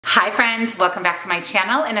Hi friends, welcome back to my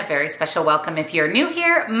channel and a very special welcome if you're new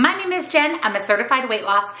here. My name is Jen. I'm a certified weight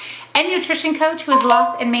loss and nutrition coach who has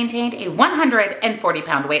lost and maintained a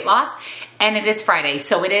 140-pound weight loss. And it is Friday,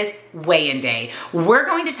 so it is weigh-in day. We're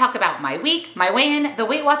going to talk about my week, my weigh-in, the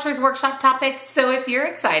Weight Watchers workshop topic. So if you're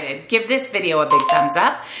excited, give this video a big thumbs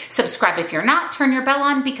up. Subscribe if you're not, turn your bell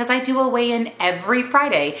on because I do a weigh-in every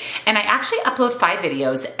Friday. And I actually upload 5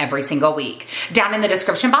 videos every single week. Down in the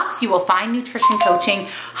description box, you will find nutrition coaching.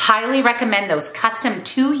 Highly recommend those custom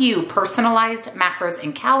to you personalized macros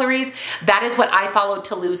and calories. That is what I follow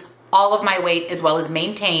to lose all of my weight as well as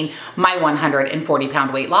maintain my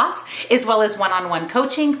 140-pound weight loss, as well as one-on-one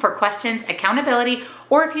coaching for questions, accountability,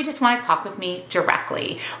 or if you just want to talk with me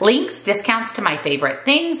directly. Links, discounts to my favorite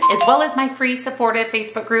things, as well as my free supportive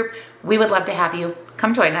Facebook group, we would love to have you.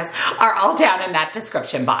 Come join us, are all down in that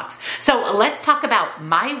description box. So let's talk about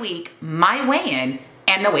my week, my weigh-in,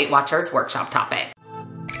 and the Weight Watchers workshop topic.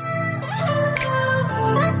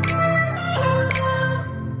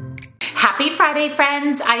 Happy Friday,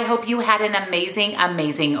 friends. I hope you had an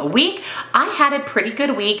amazing week. I had a pretty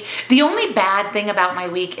good week. The only bad thing about my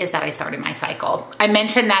week is that I started my cycle. I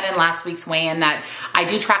mentioned that in last week's weigh-in that I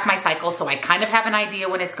do track my cycle, so I kind of have an idea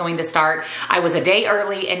when it's going to start. I was a day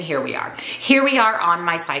early and here we are. Here we are on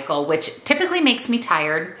my cycle, which typically makes me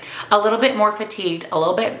tired, a little bit more fatigued, a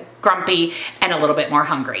little bit grumpy, and a little bit more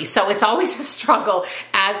hungry. So it's always a struggle,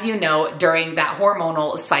 as you know, during that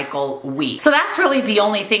hormonal cycle week. So that's really the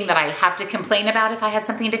only thing that I have to complain about. If I had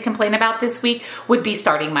something to complain about this week, would be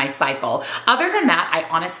starting my cycle. Other than that, I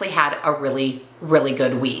honestly had a really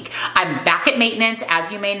good week. I'm back at maintenance,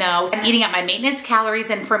 as you may know. I'm eating at my maintenance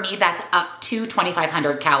calories, and for me, that's up to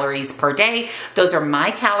 2,500 calories per day. Those are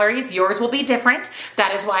my calories. Yours will be different.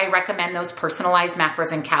 That is why I recommend those personalized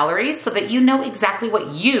macros and calories so that you know exactly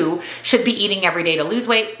what you should be eating every day to lose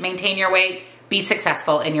weight, maintain your weight, be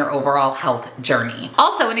successful in your overall health journey.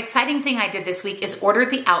 Also, an exciting thing I did this week is ordered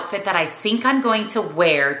the outfit that I think I'm going to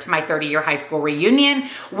wear to my 30-year high school reunion.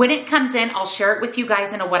 When it comes in, I'll share it with you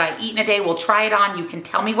guys in a what I eat in a day. We'll try it on. You can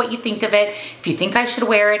tell me what you think of it. If you think I should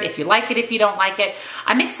wear it, if you like it, if you don't like it.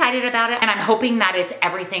 I'm excited about it and I'm hoping that it's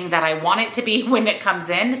everything that I want it to be when it comes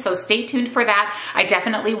in. So stay tuned for that. I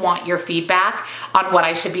definitely want your feedback on what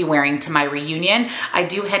I should be wearing to my reunion. I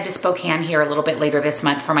do head to Spokane here a little bit later this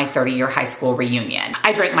month for my 30-year high school reunion.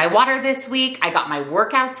 I drank my water this week. I got my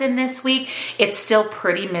workouts in this week. It's still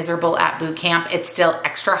pretty miserable at boot camp. It's still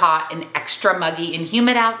extra hot and extra muggy and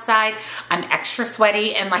humid outside. I'm extra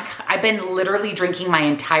sweaty and I've been literally drinking my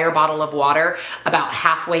entire bottle of water about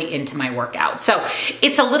halfway into my workout. So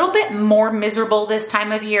it's a little bit more miserable this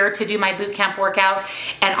time of year to do my boot camp workout,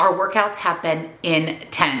 and our workouts have been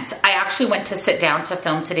intense. I actually went to sit down to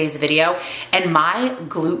film today's video and my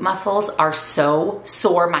glute muscles are so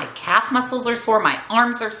sore. My calf muscles are sore, my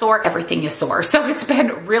arms are sore, everything is sore. So it's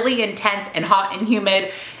been really intense and hot and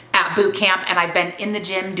humid at boot camp, and I've been in the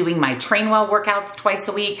gym doing my trainwell workouts twice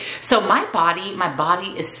a week. So my body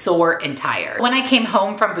is sore and tired. When I came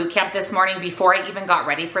home from boot camp this morning, before I even got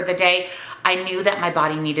ready for the day, I knew that my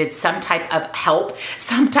body needed some type of help,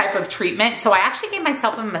 some type of treatment. So I actually gave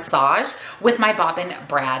myself a massage with my Bob and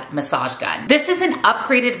Brad massage gun. This is an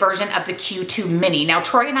upgraded version of the Q2 Mini. Now,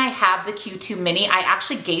 Troy and I have the Q2 Mini. I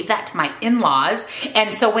actually gave that to my in-laws.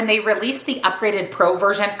 And so when they released the upgraded Pro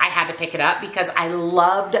version, I had to pick it up because I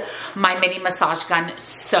loved my mini massage gun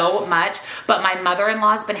so much. But my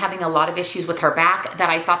mother-in-law's been having a lot of issues with her back that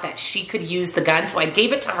I thought that she could use the gun. So I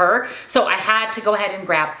gave it to her. So I had to go ahead and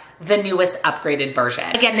grab the newest upgraded version.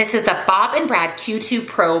 Again, this is the Bob and Brad Q2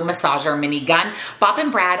 Pro Massager Mini Gun. Bob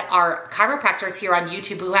and Brad are chiropractors here on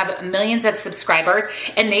YouTube who have millions of subscribers,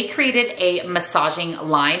 and they created a massaging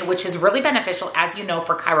line, which is really beneficial, as you know,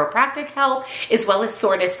 for chiropractic health, as well as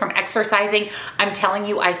soreness from exercising. I'm telling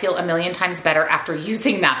you, I feel a million times better after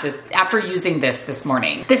using this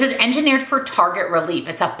morning. This is engineered for target relief.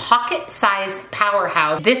 It's a pocket-sized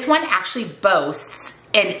powerhouse. This one actually boasts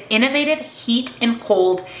an innovative heat and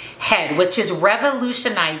cold head, which is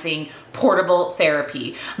revolutionizing portable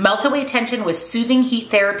therapy. Melt away tension with soothing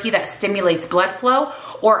heat therapy that stimulates blood flow,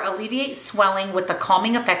 or alleviate swelling with the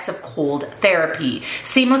calming effects of cold therapy,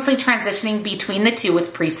 seamlessly transitioning between the two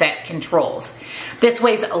with preset controls. This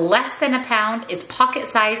weighs less than a pound, is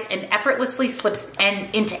pocket-sized, and effortlessly slips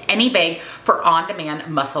into any bag for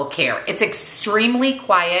on-demand muscle care. It's extremely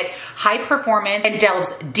quiet, high performance, and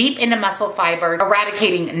delves deep into muscle fibers,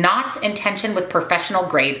 eradicating knots and tension with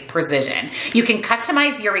professional-grade precision. You can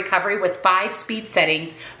customize your recovery with 5 speed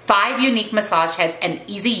settings, 5 unique massage heads, and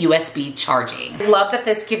easy USB charging. I love that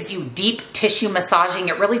this gives you deep tissue massaging.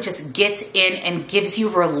 It really just gets in and gives you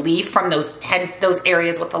relief from those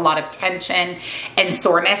areas with a lot of tension and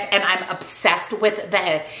soreness. And I'm obsessed with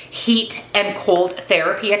the heat and cold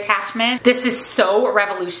therapy attachment. This is so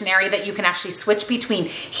revolutionary that you can actually switch between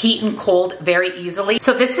heat and cold very easily.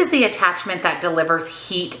 So this is the attachment that delivers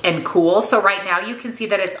heat and cool. So right now you can see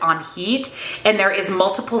that it's on heat, and there is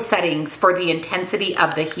multiple settings for the intensity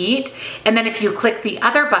of the heat. And then if you click the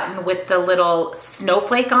other button with the little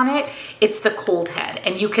snowflake on it, it's the cold head,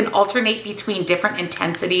 and you can alternate between different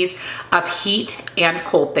intensities of heat and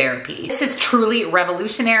cold therapy. This is truly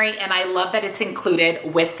revolutionary, and I love that it's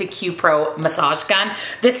included with the Q Pro massage gun.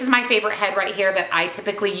 This is my favorite head right here that I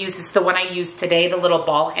typically use. It's the one I used today, the little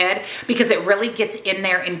ball head, because it really gets in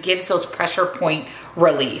there and gives those pressure point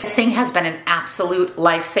relief. This thing has been an absolute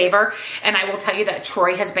lifesaver, and I will tell you that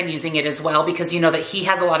Troy has been using it as well, because you know that he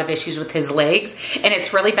has a lot of issues with his legs, and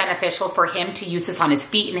it's really beneficial for him to use this on his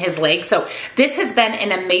feet and his legs. So this has been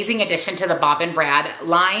an amazing addition to the Bob and Brad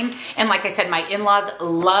line. And like I said, my in-laws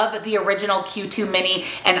love the original Q2 Mini,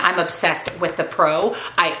 and I'm obsessed with the Pro.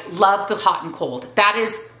 I love the hot and cold. That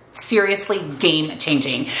is seriously game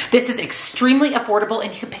changing. This is extremely affordable,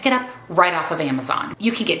 and you can pick it up right off of Amazon.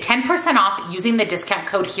 You can get 10% off using the discount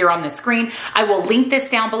code here on the screen. I will link this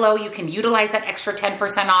down below. You can utilize that extra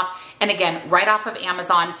 10% off. And again, right off of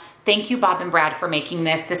Amazon. Thank you, Bob and Brad, for making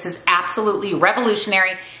this. This is absolutely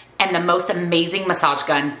revolutionary and the most amazing massage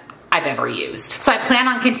gun I've ever used. So I plan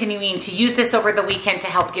on continuing to use this over the weekend to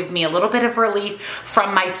help give me a little bit of relief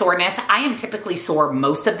from my soreness. I am typically sore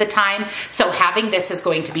most of the time, so having this is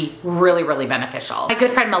going to be really, really beneficial. My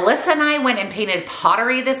good friend Melissa and I went and painted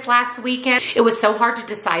pottery this last weekend. It was so hard to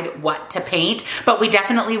decide what to paint, but we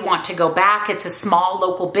definitely want to go back. It's a small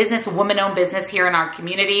local business, a woman-owned business here in our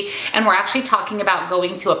community, and we're actually talking about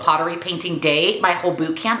going to a pottery painting day, my whole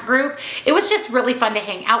boot camp group. It was just really fun to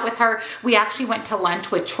hang out with her. We actually went to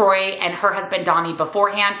lunch with Troy and her husband Donnie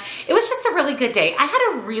beforehand. It was just a really good day. I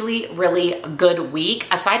had a really, really good week.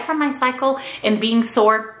 Aside from my cycle and being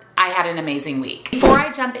sore, I had an amazing week. Before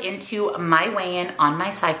I jump into my weigh-in on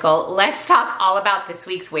my cycle, let's talk all about this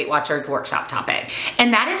week's Weight Watchers workshop topic.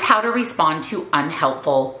 And that is how to respond to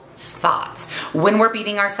unhelpful thoughts. When we're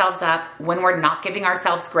beating ourselves up, when we're not giving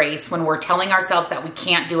ourselves grace, when we're telling ourselves that we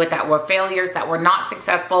can't do it, that we're failures, that we're not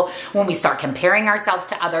successful, when we start comparing ourselves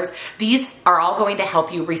to others, these are all going to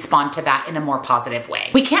help you respond to that in a more positive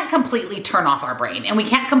way. We can't completely turn off our brain, and we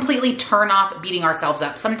can't completely turn off beating ourselves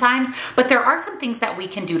up sometimes, but there are some things that we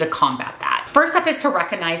can do to combat that. First up is to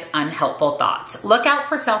recognize unhelpful thoughts. Look out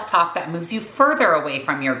for self-talk that moves you further away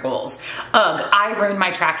from your goals. Ugh, I ruined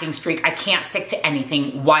my tracking streak. I can't stick to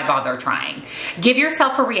anything. Why bother trying? Give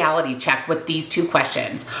yourself a reality check with these 2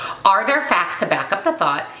 questions. Are there facts to back up the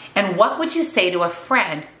thought? And what would you say to a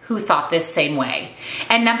friend who thought this same way?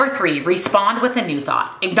 And number 3, respond with a new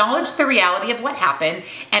thought. Acknowledge the reality of what happened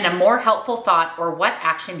and a more helpful thought or what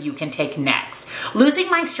action you can take next. Losing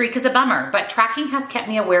my streak is a bummer, but tracking has kept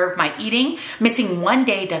me aware of my eating. Missing 1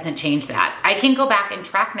 day doesn't change that. I can go back and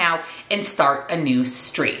track now and start a new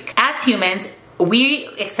streak. As humans, we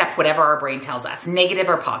accept whatever our brain tells us, negative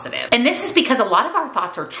or positive. And this is because a lot of our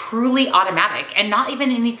thoughts are truly automatic and not even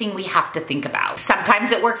anything we have to think about. Sometimes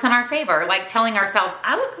it works in our favor, like telling ourselves,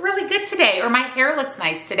 I look really good today, or my hair looks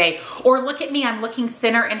nice today, or look at me, I'm looking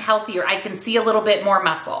thinner and healthier, I can see a little bit more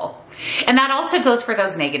muscle. And that also goes for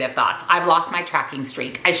those negative thoughts. I've lost my tracking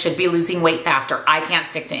streak. I should be losing weight faster. I can't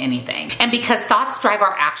stick to anything. And because thoughts drive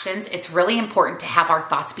our actions, it's really important to have our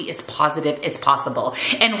thoughts be as positive as possible.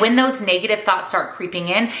 And when those negative thoughts start creeping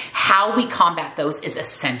in, how we combat those is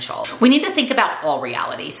essential. We need to think about all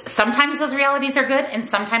realities. Sometimes those realities are good and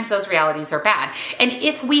sometimes those realities are bad. And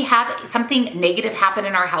if we have something negative happen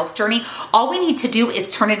in our health journey, all we need to do is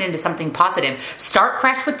turn it into something positive. Start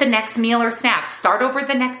fresh with the next meal or snack. Start over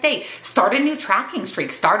the next day. Start a new tracking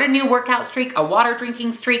streak. Start a new workout streak, a water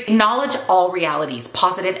drinking streak. Acknowledge all realities,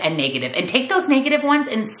 positive and negative, and take those negative ones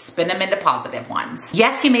and spin them into positive ones.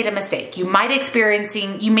 Yes, you made a mistake. You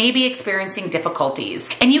may be experiencing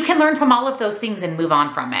difficulties, and you can learn from all of those things and move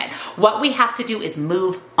on from it. What we have to do is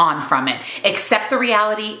move on from it. Accept the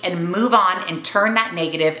reality and move on and turn that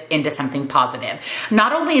negative into something positive.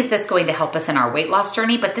 Not only is this going to help us in our weight loss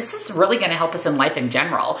journey, but this is really going to help us in life in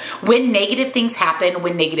general. When negative things happen,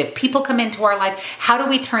 when negative people come into our life, how do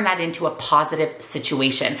we turn that into a positive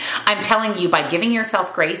situation? I'm telling you, by giving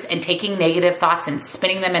yourself grace and taking negative thoughts and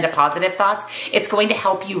spinning them into positive thoughts, it's going to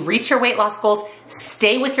help you reach your weight loss goals,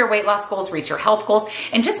 stay with your weight loss goals, reach your health goals,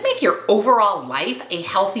 and just make your overall life a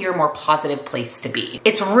healthier, more positive place to be.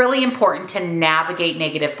 It's really important to navigate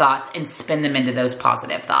negative thoughts and spin them into those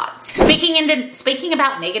positive thoughts. Speaking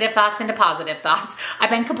about negative thoughts into positive thoughts, I've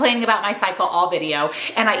been complaining about my cycle all video,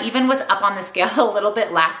 and I even was up on the scale a little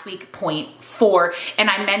bit last week, 0.4, and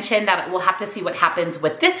I mentioned that we'll have to see what happens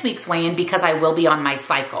with this week's weigh-in because I will be on my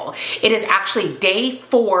cycle. It is actually day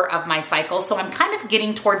 4 of my cycle, so I'm kind of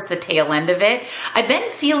getting towards the tail end of it. I've been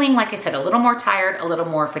feeling, like I said, a little more tired, a little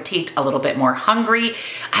more fatigued, a little bit more hungry.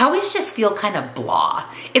 I always just feel kind of blah.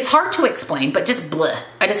 It's hard to explain, but just blah.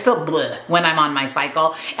 I just feel blah when I'm on my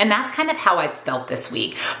cycle, and that's kind of how I've felt this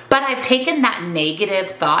week. But I've taken that negative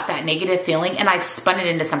thought, that negative feeling, and I've spun it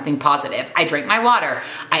into something positive. I drank my water,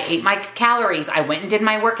 I ate my calories, I went and did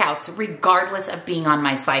my workouts, regardless of being on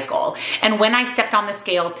my cycle. And when I stepped on the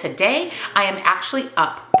scale today, I am actually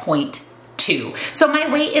up 0.2. So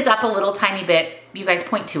my weight is up a little tiny bit. You guys,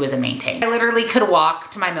 0.2 is a maintain. I literally could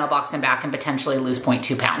walk to my mailbox and back and potentially lose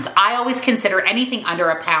 0.2 pounds. I always consider anything under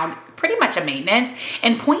a pound pretty much a maintenance,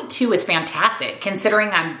 and 0.2 is fantastic considering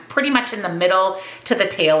I'm pretty much in the middle to the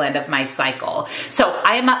tail end of my cycle. So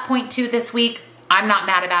I am up 0.2 this week. I'm not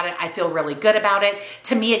mad about it. I feel really good about it.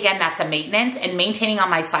 To me, again, that's a maintenance, and maintaining on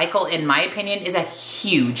my cycle, in my opinion, is a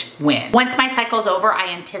huge win. Once my cycle's over, I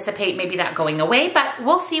anticipate maybe that going away, but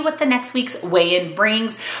we'll see what the next week's weigh-in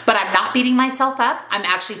brings. But I'm not beating myself up. I'm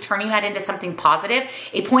actually turning that into something positive.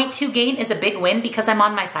 A 0.2 gain is a big win because I'm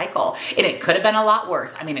on my cycle, and it could have been a lot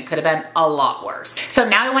worse. I mean, it could have been a lot worse. So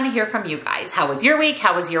now I want to hear from you guys. How was your week?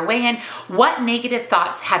 How was your weigh-in? What negative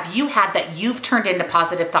thoughts have you had that you've turned into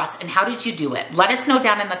positive thoughts, and how did you do it? Let us know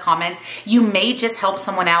down in the comments. You may just help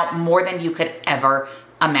someone out more than you could ever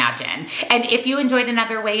imagine. And if you enjoyed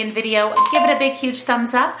another weigh-in video, give it a big, huge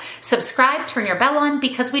thumbs up. Subscribe, turn your bell on,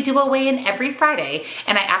 because we do a weigh-in every Friday,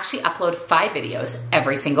 and I actually upload 5 videos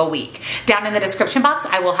every single week. Down in the description box,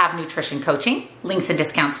 I will have nutrition coaching, links and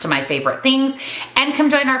discounts to my favorite things, and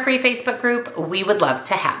come join our free Facebook group. We would love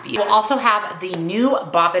to have you. We'll also have the new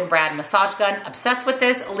Bob and Brad massage gun, obsessed with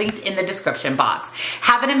this, linked in the description box.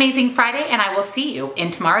 Have an amazing Friday, and I will see you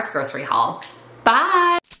in tomorrow's grocery haul.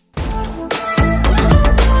 Bye!